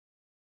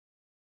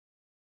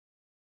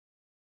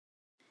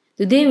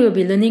Today we'll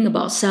be learning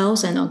about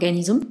cells and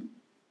organism.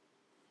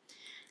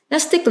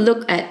 Let's take a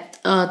look at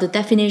the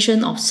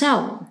definition of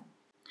cell.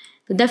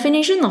 The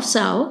definition of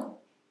cell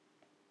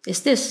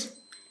is this: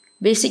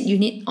 basic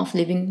unit of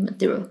living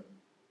material.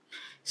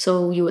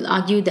 So you would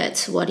argue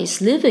that what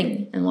is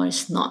living and what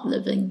is not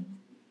living.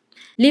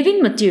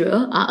 Living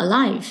material are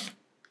alive.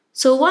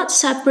 So what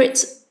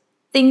separates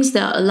things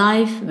that are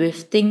alive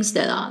with things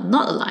that are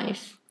not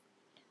alive?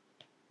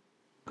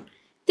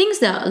 Things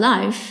that are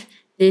alive,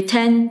 they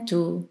tend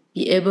to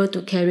be able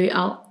to carry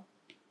out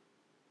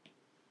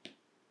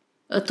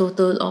a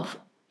total of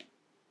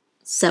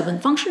 7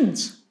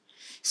 functions.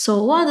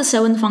 So what are the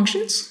 7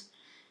 functions?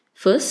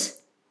 First,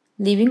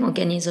 living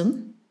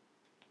organism,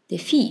 they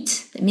feed.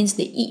 That means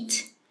they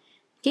eat.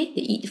 Okay,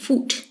 they eat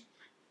food,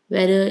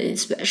 whether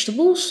it's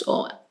vegetables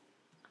or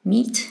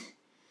meat.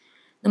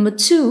 Number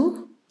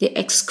 2, they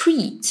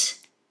excrete.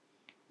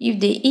 If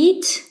they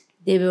eat,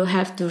 they will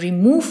have to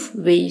remove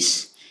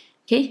waste,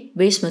 okay,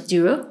 waste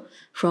material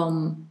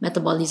from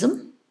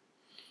metabolism.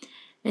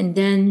 And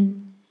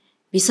then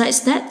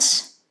besides that,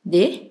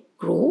 they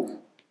grow.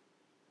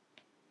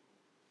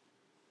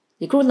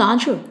 They grow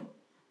larger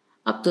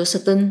up to a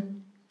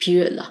certain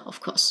period,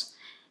 of course.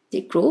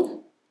 They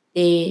grow.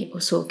 They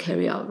also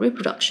carry out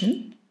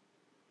reproduction.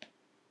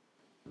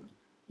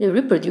 They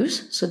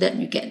reproduce so that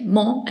you get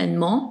more and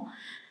more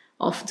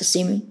of the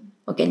same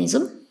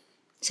organism,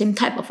 same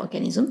type of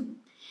organism.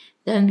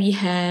 Then we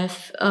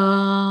have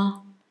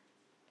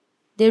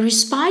they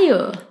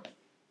respire,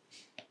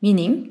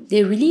 meaning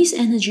they release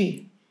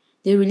energy.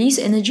 They release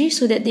energy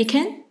so that they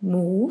can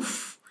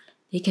move,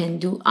 they can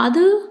do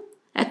other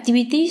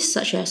activities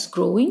such as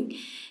growing.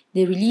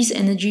 They release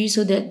energy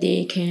so that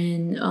they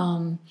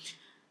can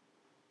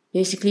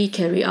basically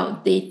carry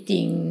out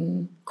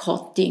dating,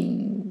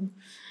 courting,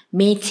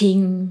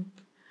 mating,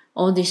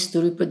 all this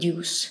to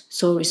reproduce.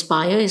 So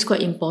respire is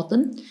quite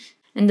important.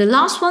 And the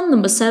last one,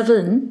 number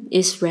 7,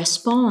 is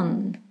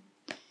respond.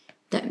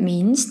 That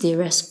means they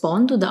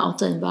respond to the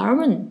outer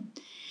environment.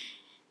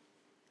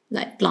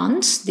 Like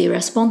plants, they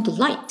respond to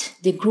light.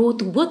 They grow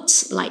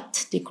towards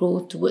light. They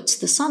grow towards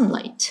the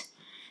sunlight.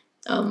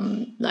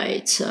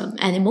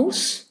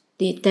 Animals,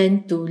 they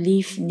tend to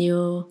live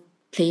near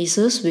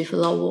places with a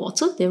lot of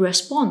water. They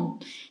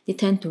respond. They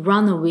tend to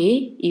run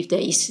away if there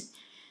is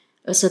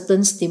a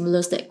certain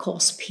stimulus that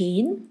causes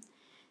pain,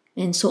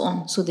 and so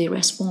on. So they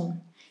respond.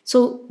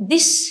 So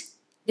this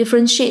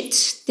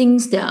differentiates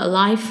things that are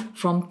alive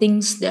from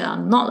things that are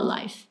not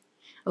alive.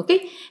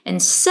 Okay?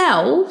 And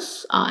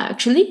cells are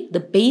actually the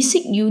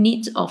basic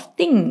unit of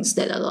things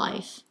that are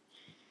alive.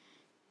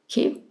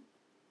 Okay?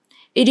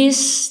 It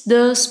is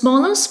the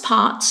smallest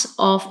part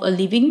of a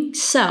living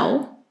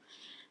cell.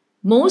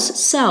 Most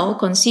cell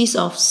consists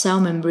of cell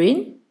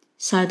membrane,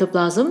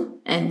 cytoplasm,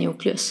 and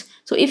nucleus.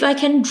 So if I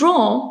can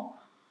draw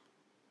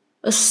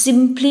a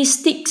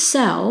simplistic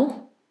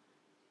cell,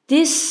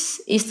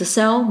 this is the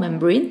cell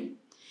membrane.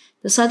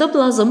 The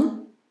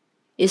cytoplasm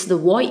is the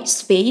void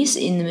space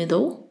in the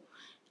middle,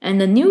 and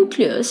the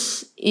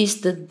nucleus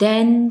is the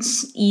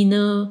dense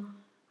inner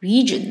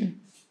region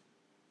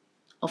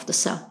of the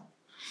cell.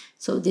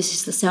 So this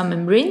is the cell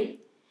membrane.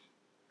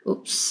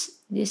 This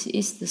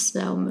is the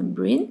cell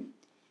membrane.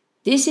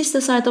 This is the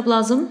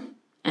cytoplasm,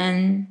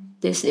 and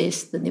this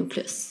is the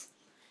nucleus.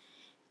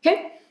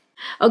 Okay?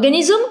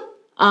 Organisms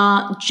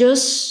are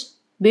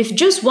with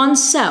just one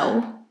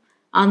cell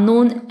are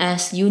known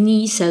as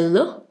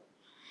unicellular.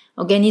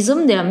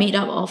 Organisms that are made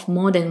up of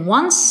more than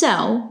one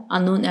cell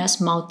are known as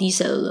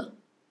multicellular.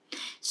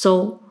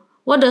 So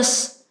what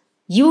does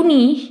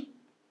uni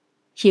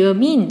here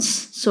means?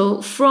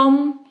 So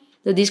from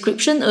the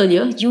description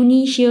earlier,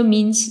 uni here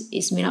means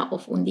it's made up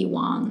of only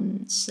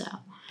one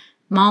cell.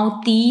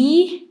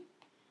 Multi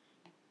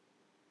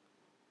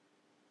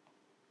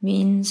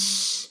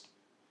means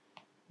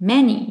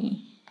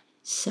many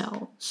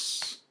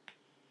cells.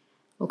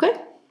 Okay?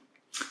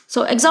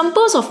 So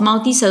examples of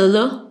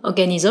multicellular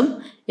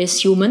organism is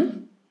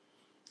human,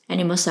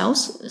 animal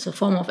cells, is a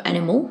form of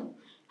animal.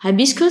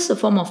 Hibiscus, a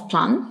form of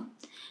plant.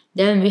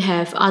 Then we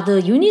have other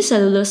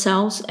unicellular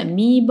cells,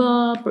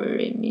 amoeba,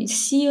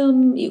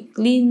 paramecium,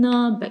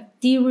 euglena,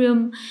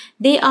 bacterium.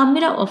 They are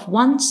made up of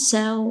one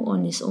cell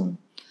on its own.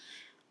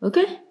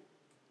 Okay?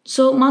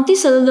 So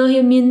multicellular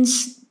here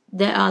means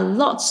there are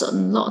lots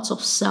and lots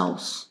of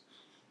cells.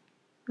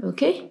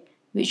 Okay?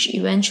 Which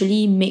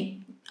eventually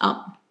make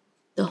up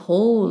the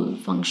whole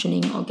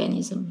functioning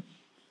organism.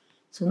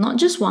 So not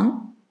just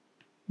one,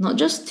 not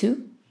just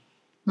 2,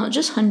 not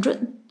just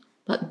 100,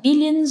 but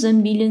billions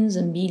and billions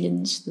and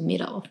billions to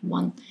make up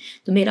one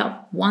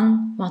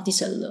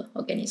multicellular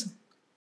organism.